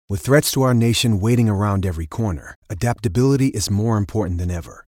With threats to our nation waiting around every corner, adaptability is more important than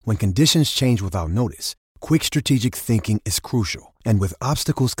ever. When conditions change without notice, quick strategic thinking is crucial. And with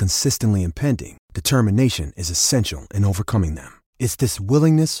obstacles consistently impending, determination is essential in overcoming them. It's this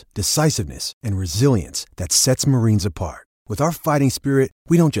willingness, decisiveness, and resilience that sets Marines apart. With our fighting spirit,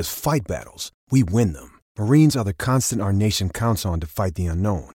 we don't just fight battles, we win them. Marines are the constant our nation counts on to fight the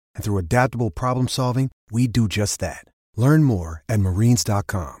unknown. And through adaptable problem solving, we do just that. Learn more at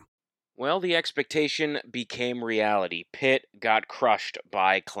marines.com. Well, the expectation became reality. Pitt got crushed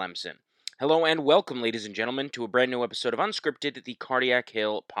by Clemson. Hello and welcome, ladies and gentlemen, to a brand new episode of Unscripted, the Cardiac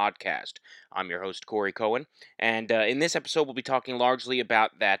Hill podcast. I'm your host, Corey Cohen, and in this episode, we'll be talking largely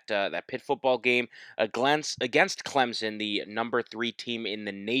about that Pitt football game against Clemson, the number 3 team in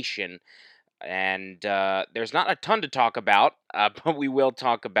the nation. And there's not a ton to talk about, but we will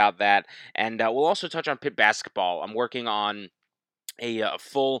talk about that, and we'll also touch on Pitt basketball. I'm working on a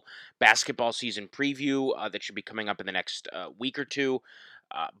full basketball season preview that should be coming up in the next week or two.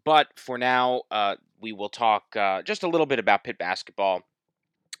 But for now, we will talk just a little bit about Pitt basketball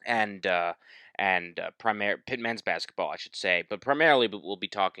and Pitt men's basketball, I should say. But primarily, we'll be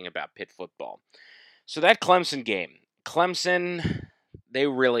talking about Pitt football. So that Clemson game, Clemson, they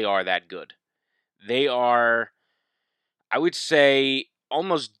really are that good. They are, I would say,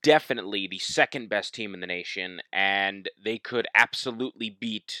 almost definitely the second best team in the nation, and they could absolutely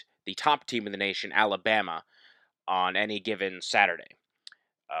beat the top team in the nation, Alabama, on any given Saturday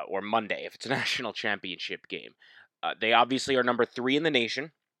or Monday if it's a national championship game. They obviously are number 3 in the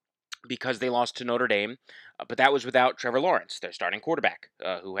nation because they lost to Notre Dame, but that was without Trevor Lawrence, their starting quarterback,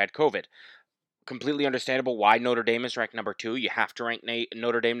 who had COVID. Completely understandable why Notre Dame is ranked number 2. You have to rank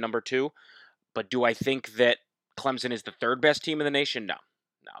Notre Dame number 2. But do I think that Clemson is the third best team in the nation? No.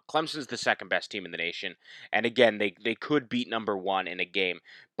 Clemson's the second best team in the nation. And again, they could beat number 1 in a game.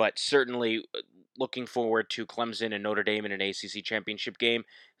 But certainly looking forward to Clemson and Notre Dame in an ACC championship game.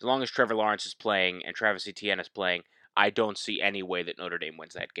 As long as Trevor Lawrence is playing and Travis Etienne is playing, I don't see any way that Notre Dame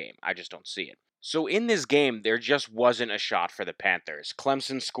wins that game. I just don't see it. So in this game, there just wasn't a shot for the Panthers.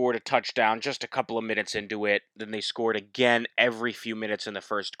 Clemson scored a touchdown just a couple of minutes into it. Then they scored again every few minutes in the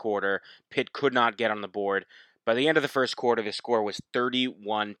first quarter. Pitt could not get on the board. By the end of the first quarter, the score was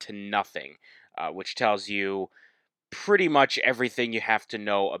 31-0, which tells you pretty much everything you have to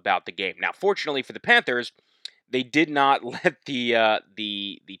know about the game. Now, fortunately for the Panthers, they did not let the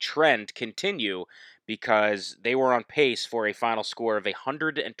trend continue because they were on pace for a final score of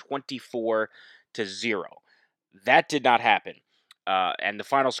 124-0. That did not happen. And the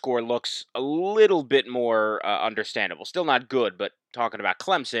final score looks a little bit more understandable. Still not good, but talking about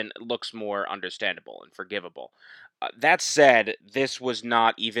Clemson, it looks more understandable and forgivable. That said, this was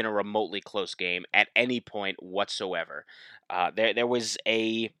not even a remotely close game at any point whatsoever. There was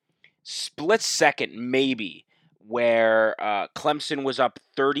a split second, maybe, where Clemson was up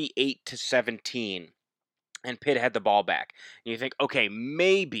 38-17, and Pitt had the ball back. And you think, okay,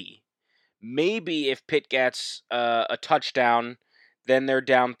 maybe if Pitt gets a touchdown, then they're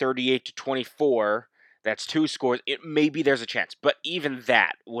down 38-24. That's 2 scores. Maybe there's a chance. But even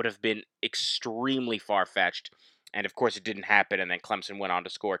that would have been extremely far-fetched. And, of course, it didn't happen. And then Clemson went on to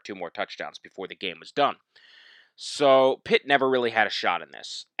score 2 more touchdowns before the game was done. So Pitt never really had a shot in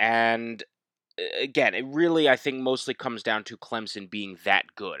this. And, again, it really, I think, mostly comes down to Clemson being that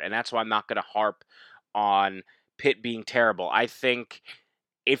good. And that's why I'm not going to harp on Pitt being terrible. I think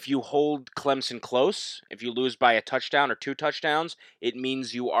if you hold Clemson close, if you lose by a touchdown or 2 touchdowns, it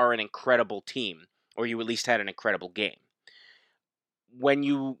means you are an incredible team, or you at least had an incredible game. When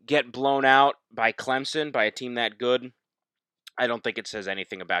you get blown out by Clemson, by a team that good, I don't think it says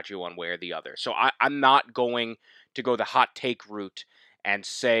anything about you one way or the other. So I'm not going to go the hot take route and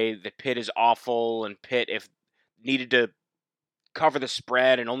say that Pitt is awful and Pitt, if needed to cover the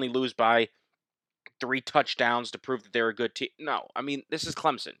spread and only lose by 3 touchdowns to prove that they're a good team. No, I mean, this is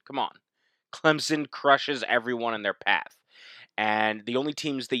Clemson. Come on. Clemson crushes everyone in their path. And the only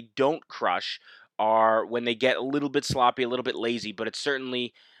teams they don't crush are when they get a little bit sloppy, a little bit lazy, but it's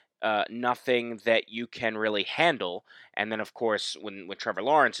certainly nothing that you can really handle. And then, of course, when Trevor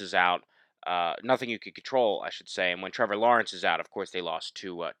Lawrence is out, nothing you can control, I should say. And when Trevor Lawrence is out, of course, they lost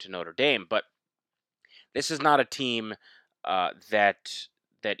to Notre Dame. But this is not a team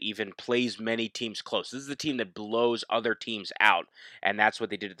that even plays many teams close. This is the team that blows other teams out, and that's what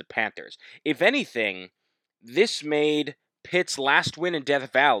they did to the Panthers. If anything, this made Pitt's last win in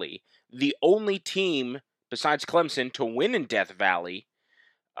Death Valley the only team besides Clemson to win in Death Valley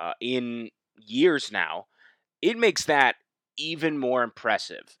in years now. It makes that even more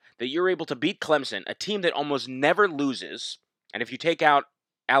impressive that you're able to beat Clemson, a team that almost never loses, and if you take out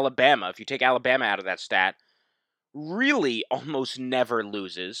Alabama, if you take Alabama out of that stat, really almost never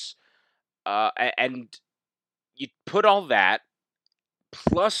loses. And you put all that,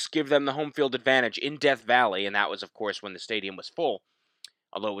 plus give them the home field advantage in Death Valley, and that was, of course, when the stadium was full.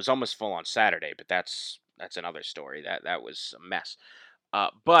 Although it was almost full on Saturday, but that's another story. That was a mess.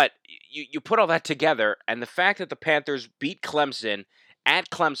 But you put all that together, and the fact that the Panthers beat Clemson at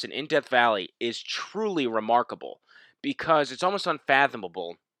Clemson in Death Valley is truly remarkable, because it's almost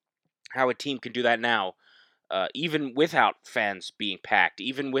unfathomable how a team can do that now, even without fans being packed,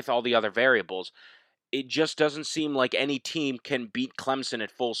 even with all the other variables. It just doesn't seem like any team can beat Clemson at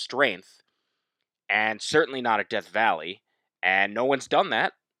full strength, and certainly not at Death Valley. And no one's done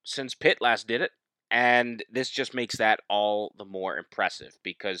that since Pitt last did it. And this just makes that all the more impressive,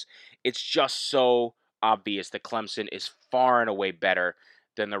 because it's just so obvious that Clemson is far and away better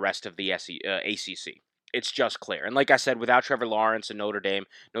than the rest of the ACC. It's just clear. And like I said, without Trevor Lawrence and Notre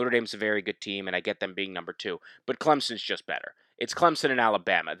Dame's a very good team, and I get them being number 2. But Clemson's just better. It's Clemson and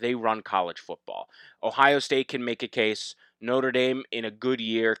Alabama. They run college football. Ohio State can make a case. Notre Dame, in a good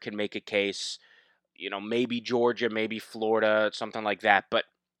year, can make a case. Maybe Georgia, maybe Florida, something like that. But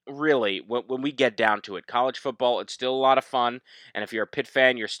really, when we get down to it, college football, it's still a lot of fun. And if you're a Pitt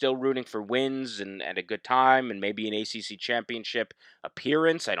fan, you're still rooting for wins and a good time and maybe an ACC championship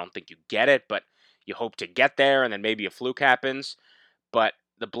appearance. I don't think you get it, but you hope to get there, and then maybe a fluke happens. But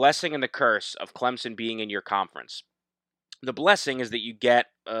the blessing and the curse of Clemson being in your conference. The blessing is that you get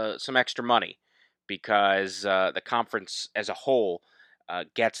some extra money, because the conference as a whole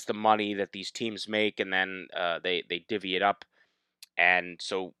gets the money that these teams make, and then they divvy it up. And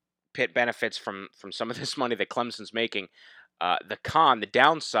so Pitt benefits from some of this money that Clemson's making. The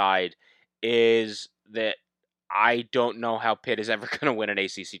downside, is that I don't know how Pitt is ever going to win an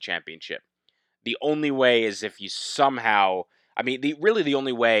ACC championship. The only way is if you somehow... the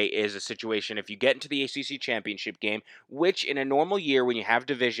only way is a situation if you get into the ACC championship game, which in a normal year when you have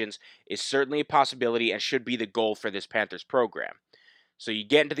divisions is certainly a possibility and should be the goal for this Panthers program. So you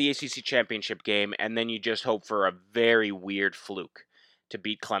get into the ACC championship game, and then you just hope for a very weird fluke to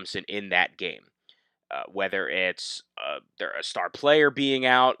beat Clemson in that game. Whether it's a star player being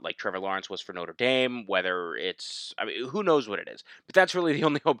out, like Trevor Lawrence was for Notre Dame, whether it's... who knows what it is. But that's really the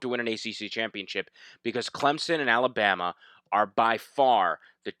only hope to win an ACC championship, because Clemson and Alabama are by far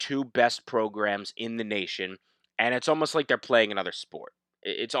the 2 best programs in the nation, and it's almost like they're playing another sport.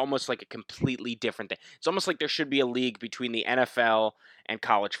 It's almost like a completely different thing. It's almost like there should be a league between the NFL and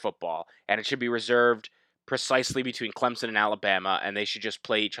college football, and it should be reserved precisely between Clemson and Alabama, and they should just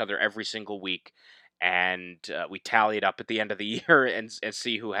play each other every single week, and we tally it up at the end of the year and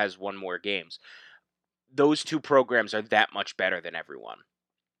see who has won more games. Those 2 programs are that much better than everyone.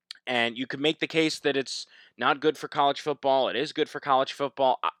 And you could make the case that it's not good for college football. It is good for college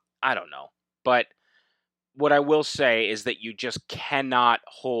football. I don't know. But what I will say is that you just cannot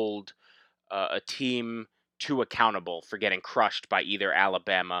hold a team too accountable for getting crushed by either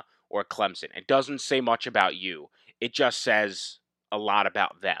Alabama or Clemson. It doesn't say much about you. It just says a lot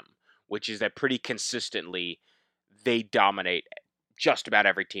about them, which is that pretty consistently they dominate just about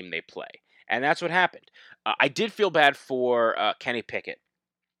every team they play. And that's what happened. I did feel bad for Kenny Pickett.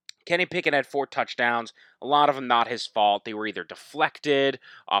 Kenny Pickett had 4 touchdowns, a lot of them not his fault. They were either deflected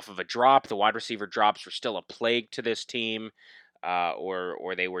off of a drop. The wide receiver drops were still a plague to this team,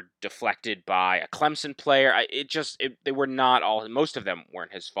 or they were deflected by a Clemson player. They were not all, most of them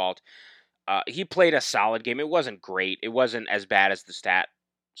weren't his fault. He played a solid game. It wasn't great. It wasn't as bad as the stat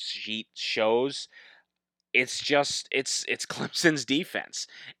sheet shows. It's Clemson's defense.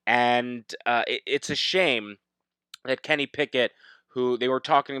 And it's a shame that Kenny Pickett, who they were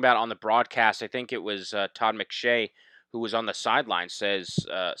talking about on the broadcast, I think it was Todd McShay, who was on the sideline,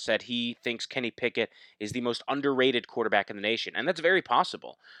 said he thinks Kenny Pickett is the most underrated quarterback in the nation, and that's very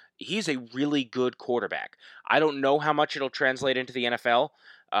possible. He's a really good quarterback. I don't know how much it'll translate into the NFL,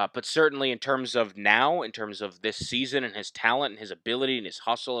 but certainly in terms of this season and his talent and his ability and his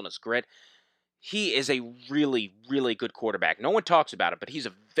hustle and his grit, he is a really, really good quarterback. No one talks about it, but he's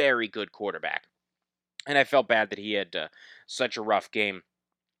a very good quarterback. And I felt bad that he had such a rough game.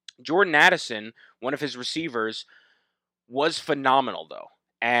 Jordan Addison, one of his receivers, was phenomenal, though.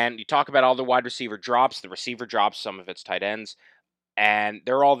 And you talk about all the wide receiver drops. The receiver drops some of its tight ends. And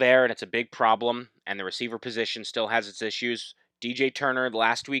they're all there, and it's a big problem. And the receiver position still has its issues. DJ Turner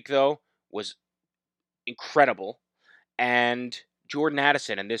last week, though, was incredible. And Jordan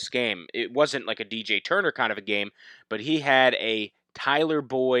Addison in this game, it wasn't like a DJ Turner kind of a game, but he had a Tyler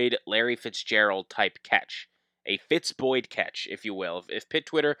Boyd, Larry Fitzgerald type catch. A Fitz-Boyd catch, if you will. If Pitt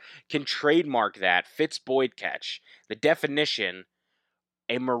Twitter can trademark that Fitz-Boyd catch, the definition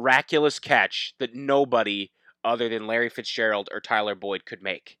a miraculous catch that nobody other than Larry Fitzgerald or Tyler Boyd could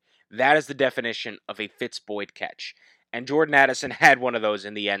make. That is the definition of a Fitz-Boyd catch. And Jordan Addison had one of those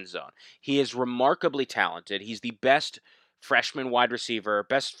in the end zone. He is remarkably talented. He's the best freshman wide receiver,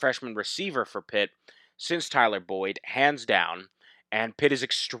 best freshman receiver for Pitt since Tyler Boyd, hands down. And Pitt is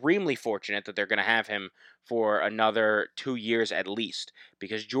extremely fortunate that they're going to have him for another 2 years at least,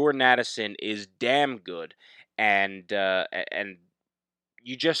 because Jordan Addison is damn good, and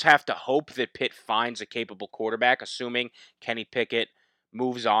you just have to hope that Pitt finds a capable quarterback, assuming Kenny Pickett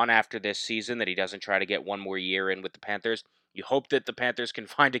moves on after this season, that he doesn't try to get one more year in with the Panthers. You hope that the Panthers can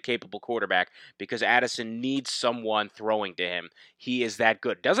find a capable quarterback, because Addison needs someone throwing to him. He is that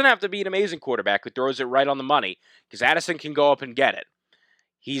good. Doesn't have to be an amazing quarterback who throws it right on the money, because Addison can go up and get it.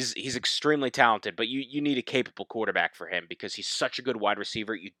 He's extremely talented, but you need a capable quarterback for him, because he's such a good wide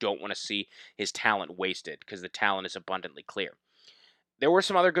receiver. You don't want to see his talent wasted, because the talent is abundantly clear. There were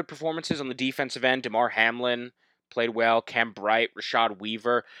some other good performances on the defensive end. Damar Hamlin played well. Cam Bright, Rashad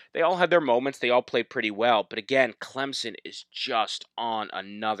Weaver. They all had their moments. They all played pretty well. But again, Clemson is just on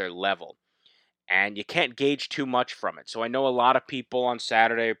another level. And you can't gauge too much from it. So I know a lot of people on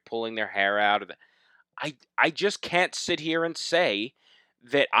Saturday are pulling their hair out. I just can't sit here and say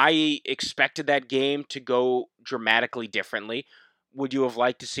that I expected that game to go dramatically differently. Would you have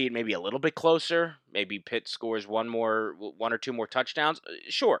liked to see it maybe a little bit closer? Maybe Pitt scores one or two more touchdowns?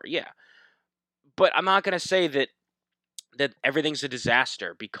 Sure, yeah. But I'm not going to say that everything's a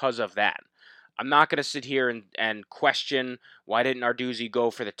disaster because of that. I'm not going to sit here and question why didn't Narduzzi go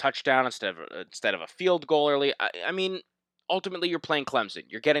for the touchdown instead of a field goal early. I mean, ultimately you're playing Clemson.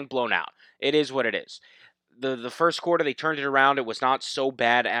 You're getting blown out. It is what it is. The first quarter they turned it around. It was not so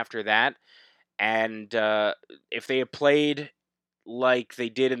bad after that. And if they had played like they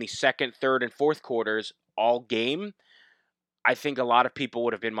did in the second, third, and fourth quarters all game, I think a lot of people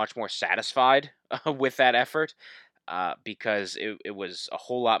would have been much more satisfied with that effort, because it was a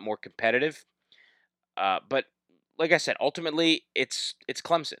whole lot more competitive. But like I said, ultimately it's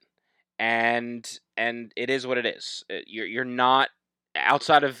Clemson, and it is what it is. You're not,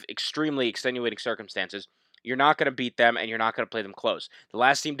 outside of extremely extenuating circumstances, you're not going to beat them, and you're not going to play them close. The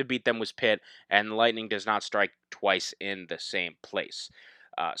last team to beat them was Pitt, and the Lightning does not strike twice in the same place.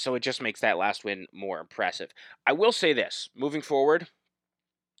 So it just makes that last win more impressive. I will say this, moving forward,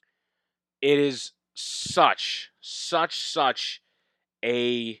 it is such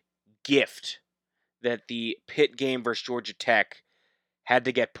a gift that the Pitt game versus Georgia Tech had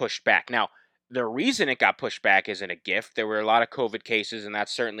to get pushed back. Now, the reason it got pushed back isn't a gift. There were a lot of COVID cases, and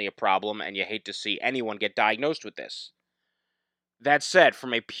that's certainly a problem, and you hate to see anyone get diagnosed with this. That said,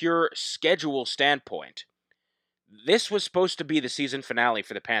 from a pure schedule standpoint, this was supposed to be the season finale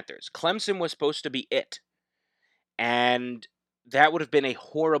for the Panthers. Clemson was supposed to be it. And that would have been a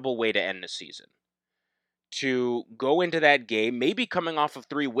horrible way to end the season. To go into that game, maybe coming off of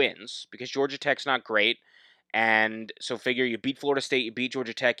 3 wins, because Georgia Tech's not great, and so figure you beat Florida State, you beat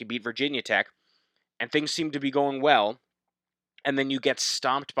Georgia Tech, you beat Virginia Tech, and things seem to be going well, and then you get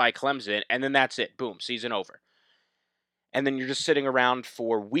stomped by Clemson, and then that's it. Boom, season over. And then you're just sitting around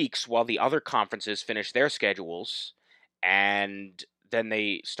for weeks while the other conferences finish their schedules, and then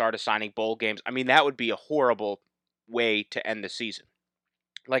they start assigning bowl games. I mean, that would be a horrible way to end the season.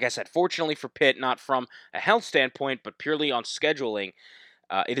 Like I said, fortunately for Pitt, not from a health standpoint, but purely on scheduling,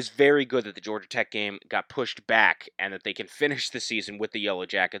 it is very good that the Georgia Tech game got pushed back and that they can finish the season with the Yellow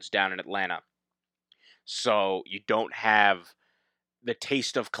Jackets down in Atlanta. So you don't have the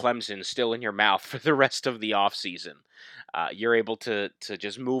taste of Clemson still in your mouth for the rest of the offseason. You're able to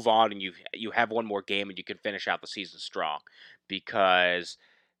just move on, and you have one more game, and you can finish out the season strong, because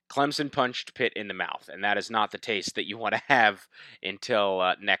Clemson punched Pitt in the mouth, and that is not the taste that you want to have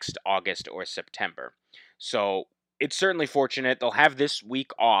until next August or September. So it's certainly fortunate. They'll have this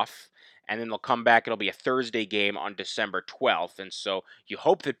week off, and then they'll come back. It'll be a Thursday game on December 12th, and so you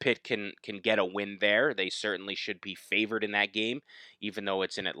hope that Pitt can get a win there. They certainly should be favored in that game, even though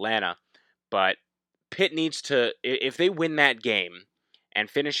it's in Atlanta. But Pitt needs to, if they win that game and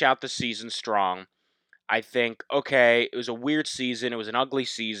finish out the season strong, I think, okay, it was a weird season. It was an ugly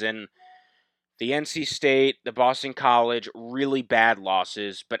season. The NC State, the Boston College, really bad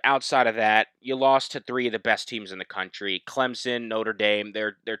losses. But outside of that, you lost to 3 of the best teams in the country. Clemson, Notre Dame,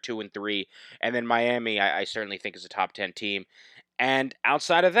 they're 2-3. And then Miami, I certainly think is a top 10 team. And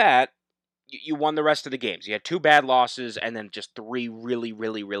outside of that, you won the rest of the games. You had 2 bad losses and then just 3 really,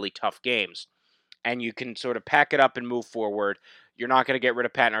 really, really tough games. And you can sort of pack it up and move forward. You're not going to get rid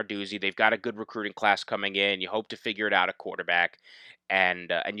of Pat Narduzzi. They've got a good recruiting class coming in. You hope to figure it out at quarterback,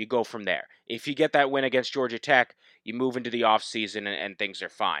 and you go from there. If you get that win against Georgia Tech, you move into the offseason and things are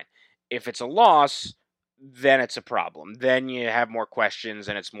fine. If it's a loss, then it's a problem. Then you have more questions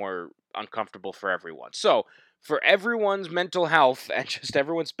and it's more uncomfortable for everyone. So, for everyone's mental health and just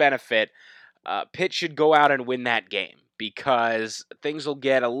everyone's benefit, Pitt should go out and win that game because things will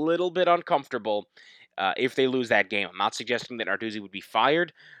get a little bit uncomfortable if they lose that game. I'm not suggesting that Narduzzi would be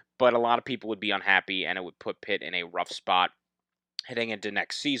fired, but a lot of people would be unhappy and it would put Pitt in a rough spot heading into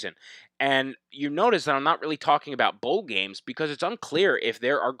next season. And you notice that I'm not really talking about bowl games because it's unclear if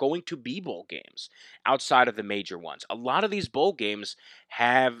there are going to be bowl games outside of the major ones. A lot of these bowl games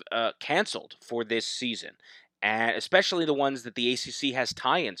have canceled for this season, and especially the ones that the ACC has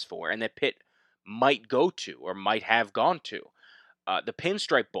tie-ins for and that Pitt might go to or might have gone to. The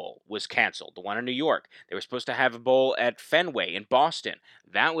Pinstripe Bowl was canceled, the one in New York. They were supposed to have a bowl at Fenway in Boston.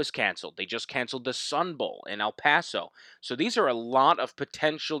 That was canceled. They just canceled the Sun Bowl in El Paso. So these are a lot of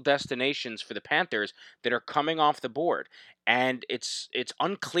potential destinations for the Panthers that are coming off the board. And it's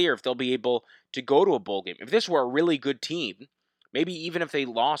unclear if they'll be able to go to a bowl game. If this were a really good team, maybe even if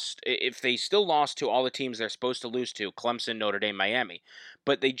they still lost to all the teams they're supposed to lose to, Clemson, Notre Dame, Miami,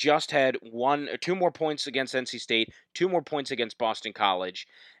 but they just had 1 or 2 more points against NC State, 2 more points against Boston College,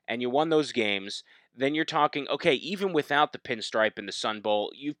 and you won those games, then you're talking, okay, even without the Pinstripe and the Sun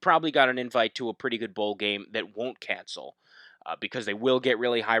Bowl, you've probably got an invite to a pretty good bowl game that won't cancel. Because they will get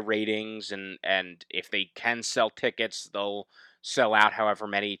really high ratings, and if they can sell tickets, they'll sell out however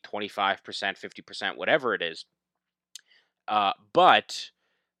many, 25%, 50%, whatever it is. But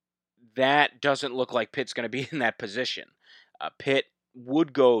that doesn't look like Pitt's going to be in that position. Pitt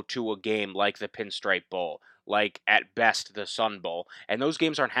would go to a game like the Pinstripe Bowl, like at best the Sun Bowl, and those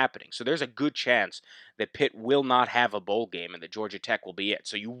games aren't happening. So there's a good chance that Pitt will not have a bowl game and that Georgia Tech will be it.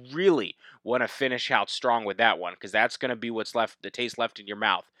 So you really want to finish out strong with that one because that's going to be what's left, the taste left in your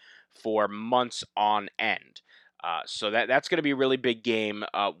mouth for months on end. So that's going to be a really big game.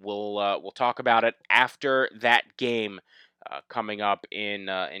 We'll talk about it after that game. Coming up in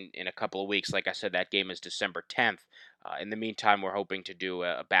a couple of weeks. Like I said, that game is December 10th. In the meantime, we're hoping to do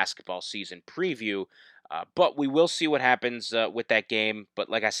a basketball season preview, but we will see what happens with that game. But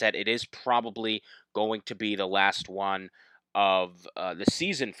like I said, it is probably going to be the last one of the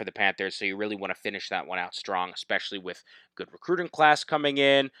season for the Panthers, so you really want to finish that one out strong, especially with good recruiting class coming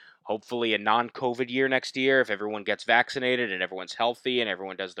in. Hopefully a non-COVID year next year if everyone gets vaccinated and everyone's healthy and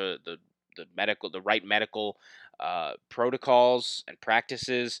everyone does the right medical protocols and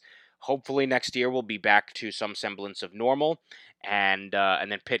practices. Hopefully next year we'll be back to some semblance of normal, and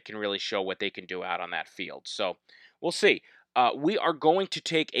then Pitt can really show what they can do out on that field. So we'll see. We are going to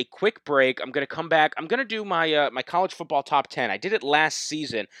take a quick break. I'm going to come back. I'm going to do my my college football top 10. I did it last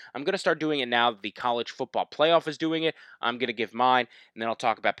season. I'm going to start doing it now. The college football playoff is doing it. I'm going to give mine, and then I'll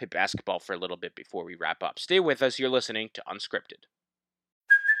talk about Pitt basketball for a little bit before we wrap up. Stay with us. You're listening to Unscripted.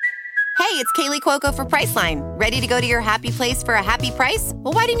 Hey, it's Kaylee Cuoco for Priceline. Ready to go to your happy place for a happy price?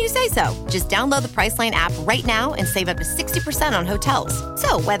 Well, why didn't you say so? Just download the Priceline app right now and save up to 60% on hotels.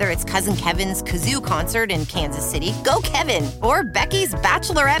 So whether it's Cousin Kevin's Kazoo Concert in Kansas City, go Kevin, or Becky's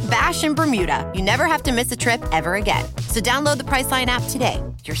Bachelorette Bash in Bermuda, you never have to miss a trip ever again. So download the Priceline app today.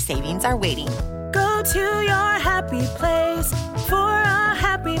 Your savings are waiting. Go to your happy place for a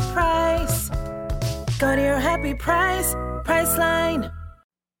happy price. Go to your happy price, Priceline.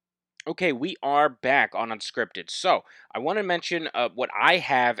 Okay, we are back on Unscripted. So, I want to mention what I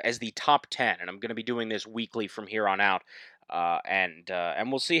have as the top 10, and I'm going to be doing this weekly from here on out, and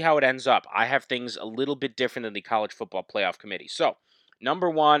we'll see how it ends up. I have things a little bit different than the College Football Playoff Committee. So, number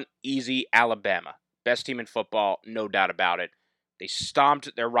 1, easy, Alabama. Best team in football, no doubt about it. They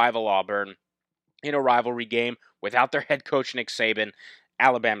stomped their rival Auburn in a rivalry game without their head coach, Nick Saban.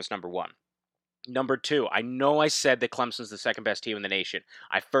 Alabama's number 1. Number 2, I know I said that Clemson's the second best team in the nation.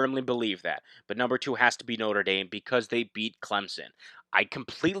 I firmly believe that. But number 2 has to be Notre Dame because they beat Clemson. I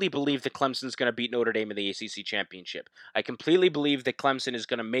completely believe that Clemson's going to beat Notre Dame in the ACC Championship. I completely believe that Clemson is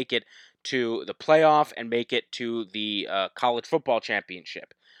going to make it to the playoff and make it to the College Football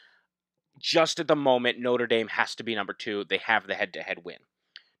Championship. Just at the moment, Notre Dame has to be number 2. They have the head-to-head win.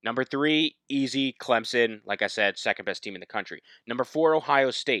 Number 3, easy, Clemson, like I said, second best team in the country. Number 4,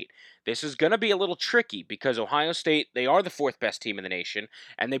 Ohio State. This is going to be a little tricky because Ohio State, they are the 4th best team in the nation,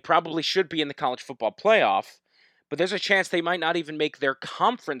 and they probably should be in the college football playoff, but there's a chance they might not even make their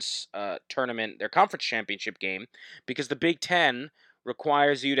conference tournament, their conference championship game, because the Big Ten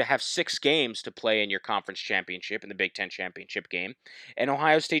requires you to have 6 games to play in your conference championship, in the Big Ten championship game, and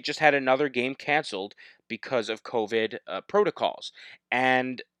Ohio State just had another game canceled because of COVID protocols.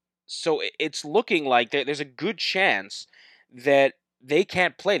 And so it's looking like there's a good chance that they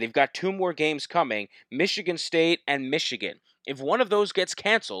can't play. They've got 2 more games coming, Michigan State and Michigan. If one of those gets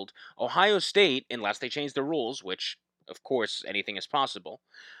canceled, Ohio State, unless they change the rules, which, of course, anything is possible,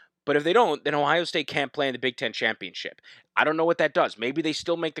 but if they don't, then Ohio State can't play in the Big Ten championship. I don't know what that does. Maybe they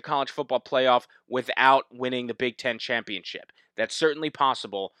still make the college football playoff without winning the Big Ten championship. That's certainly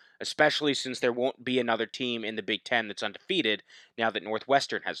possible, especially since there won't be another team in the Big Ten that's undefeated now that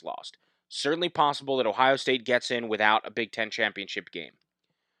Northwestern has lost. Certainly possible that Ohio State gets in without a Big Ten championship game.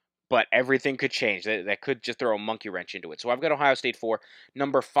 But everything could change. That could just throw a monkey wrench into it. So I've got Ohio State 4.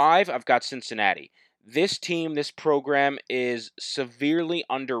 Number 5, I've got Cincinnati. This team, this program is severely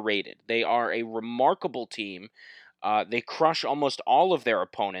underrated. They are a remarkable team. They crush almost all of their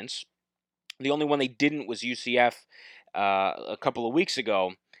opponents. The only one they didn't was UCF a couple of weeks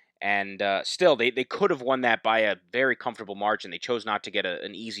ago. And still, they could have won that by a very comfortable margin. They chose not to get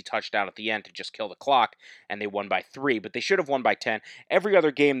an easy touchdown at the end to just kill the clock, and they won by 3. But they should have won by 10. Every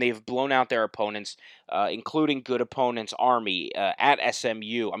other game, they've blown out their opponents, including good opponents, Army, at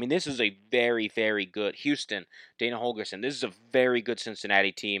SMU. I mean, this is a very, very good Houston, Dana Holgorsen. This is a very good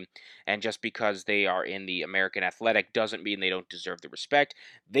Cincinnati team, and just because they are in the American Athletic doesn't mean they don't deserve the respect.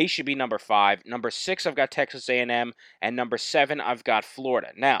 They should be number 5. Number 6, I've got Texas A&M, and number 7, I've got Florida.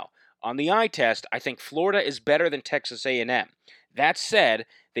 Now, on the eye test, I think Florida is better than Texas A&M. That said,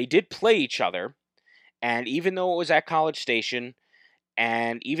 they did play each other, and even though it was at College Station,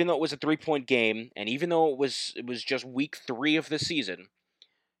 and even though it was a 3-point game, and even though it was just week 3 of the season,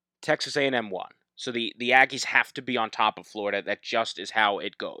 Texas A&M won. So the Aggies have to be on top of Florida. That just is how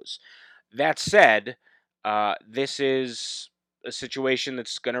it goes. That said, this is a situation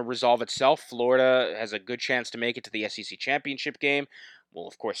that's going to resolve itself. Florida has a good chance to make it to the SEC championship game. We'll,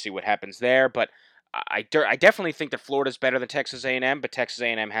 of course, see what happens there, but I definitely think that Florida's better than Texas A&M, but Texas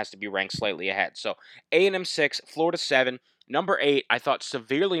A&M has to be ranked slightly ahead. So A&M 6, Florida 7. Number 8, I thought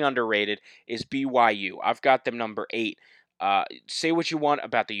severely underrated, is BYU. I've got them number 8. Say what you want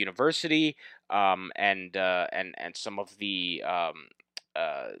about the university and some of the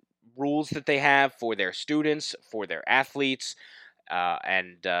rules that they have for their students, for their athletes,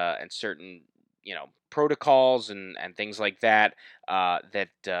 and certain protocols and things like that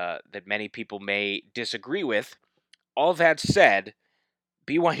that many people may disagree with. All that said,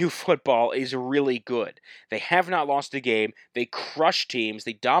 BYU football is really good. They have not lost a game. They crush teams.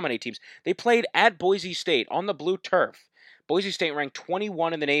 They dominate teams. They played at Boise State on the blue turf. Boise State ranked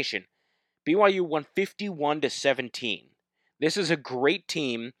 21 in the nation. BYU won 51-17. This is a great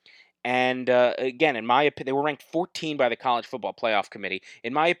team. And again, in my opinion, they were ranked 14 by the College Football Playoff Committee.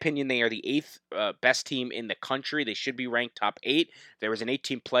 In my opinion, they are the 8th best team in the country. They should be ranked top 8. If there was an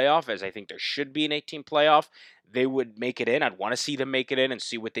 8-team playoff, as I think there should be an 8-team playoff, they would make it in. I'd want to see them make it in and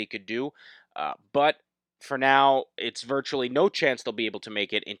see what they could do. But for now, it's virtually no chance they'll be able to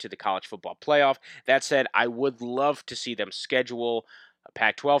make it into the College Football Playoff. That said, I would love to see them schedule a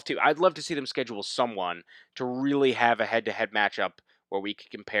Pac-12 team. I'd love to see them schedule someone to really have a head-to-head matchup where we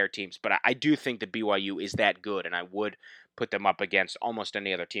could compare teams. But I do think that BYU is that good, and I would put them up against almost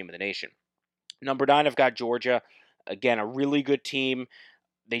any other team in the nation. Number 9, I've got Georgia. Again, a really good team.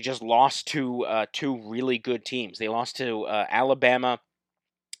 They just lost to 2 really good teams. They lost to Alabama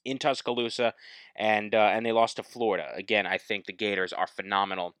in Tuscaloosa, and they lost to Florida. Again, I think the Gators are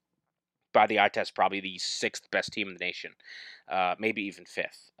phenomenal. By the eye test, probably the 6th best team in the nation. Maybe even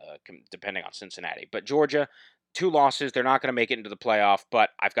 5th, depending on Cincinnati. But Georgia, 2 losses. They're not going to make it into the playoff,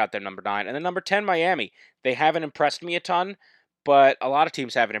 but I've got them number 9. And then number 10, Miami. They haven't impressed me a ton, but a lot of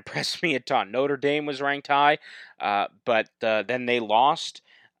teams haven't impressed me a ton. Notre Dame was ranked high, but then they lost.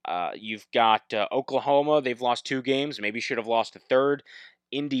 You've got Oklahoma. They've lost 2 games. Maybe should have lost a third.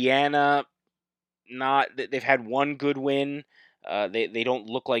 Indiana, they've had 1 good win. They don't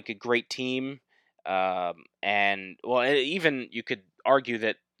look like a great team. And, well, even you could argue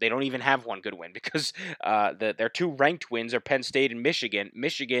that they don't even have 1 good win because their 2 ranked wins are Penn State and Michigan.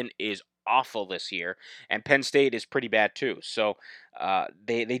 Michigan is awful this year, and Penn State is pretty bad too. So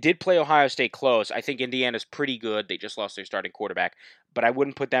they did play Ohio State close. I think Indiana's pretty good. They just lost their starting quarterback, but I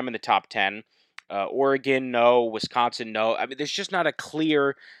wouldn't put them in the top 10. Oregon, no. Wisconsin, no. I mean, there's just not a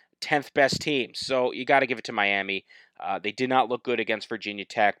clear 10th best team. So you got to give it to Miami. They did not look good against Virginia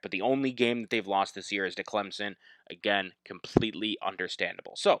Tech, but the only game that they've lost this year is to Clemson. Again, completely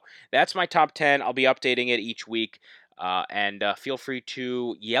understandable. So that's my top 10. I'll be updating it each week. And feel free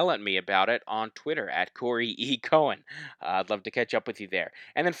to yell at me about it on Twitter at Corey E. Cohen. I'd love to catch up with you there.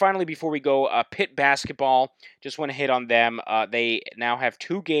 And then finally, before we go, Pitt basketball, just want to hit on them. They now have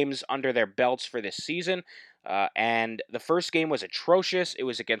 2 games under their belts for this season. And the first game was atrocious. It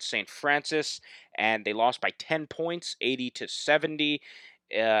was against St. Francis, and they lost by 10 points, 80-70.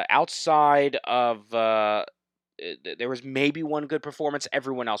 Outside of there was maybe one good performance.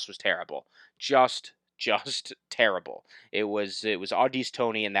 Everyone else was terrible. Just terrible. It was Audi's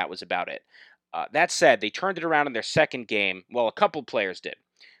Tony, and that was about it. That said, they turned it around in their second game. Well, a couple players did.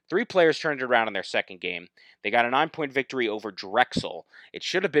 3 players turned it around in their second game. They got a 9-point victory over Drexel. It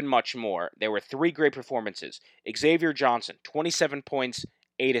should have been much more. There were 3 great performances. Xavier Johnson, 27 points,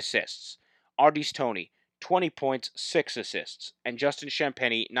 8 assists. Audi's Tony, 20 points, 6 assists. And Justin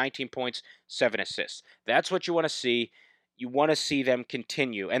Champagny, 19 points, 7 assists. That's what you want to see. You want to see them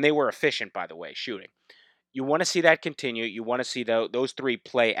continue. And they were efficient, by the way, shooting. You want to see that continue. You want to see those 3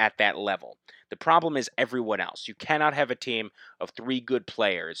 play at that level. The problem is everyone else. You cannot have a team of 3 good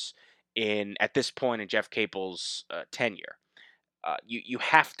players at this point in Jeff Capel's tenure. You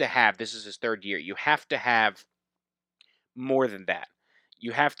have to have, this is his 3rd year, you have to have more than that.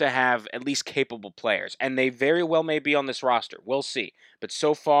 You have to have at least capable players. And they very well may be on this roster. We'll see. But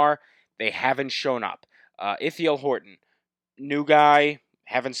so far, they haven't shown up. Ithiel Horton, new guy,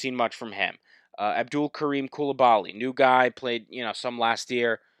 haven't seen much from him. Abdul Karim Koulibaly, new guy, played some last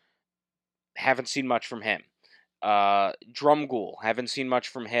year, haven't seen much from him. Drumgoole, haven't seen much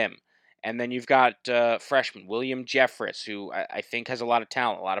from him. And then you've got freshman William Jeffress, who I think has a lot of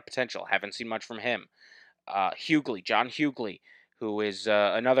talent, a lot of potential. Haven't seen much from him. John Hughley, who is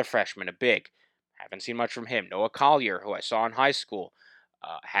another freshman, a big. Haven't seen much from him. Noah Collier, who I saw in high school.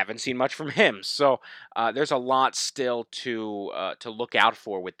 Haven't seen much from him. So there's a lot still to look out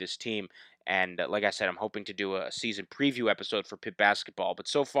for with this team. And like I said, I'm hoping to do a season preview episode for Pitt basketball. But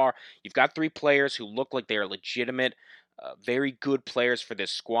so far, you've got 3 players who look like they are legitimate, very good players for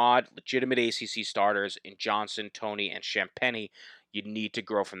this squad, legitimate ACC starters in Johnson, Tony, and Champagny. You need to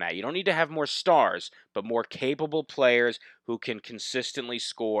grow from that. You don't need to have more stars, but more capable players who can consistently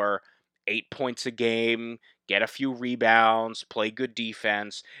score 8 points a game, get a few rebounds, play good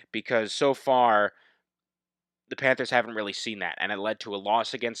defense, because so far the Panthers haven't really seen that, and it led to a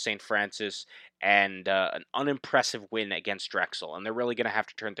loss against St. Francis and an unimpressive win against Drexel, and they're really going to have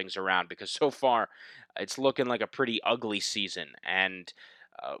to turn things around because so far it's looking like a pretty ugly season, and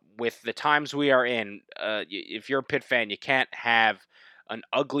with the times we are in, if you're a Pitt fan, you can't have an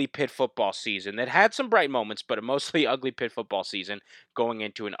ugly Pitt football season that had some bright moments, but a mostly ugly Pitt football season going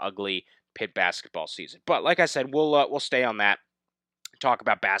into an ugly Pitt basketball season. But like I said, we'll stay on that, talk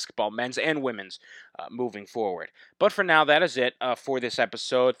about basketball, men's and women's, moving forward. But for now, that is it for this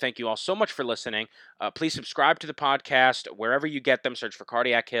episode. Thank you all so much for listening. Please subscribe to the podcast wherever you get them. Search for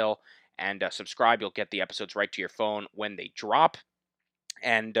Cardiac Hill and subscribe. You'll get the episodes right to your phone when they drop.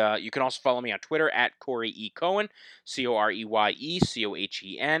 And you can also follow me on Twitter at Corey E. Cohen, CoreyECohen.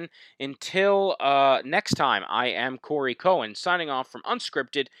 Until next time, I am Corey Cohen, signing off from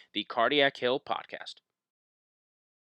Unscripted, the Cardiac Hill podcast.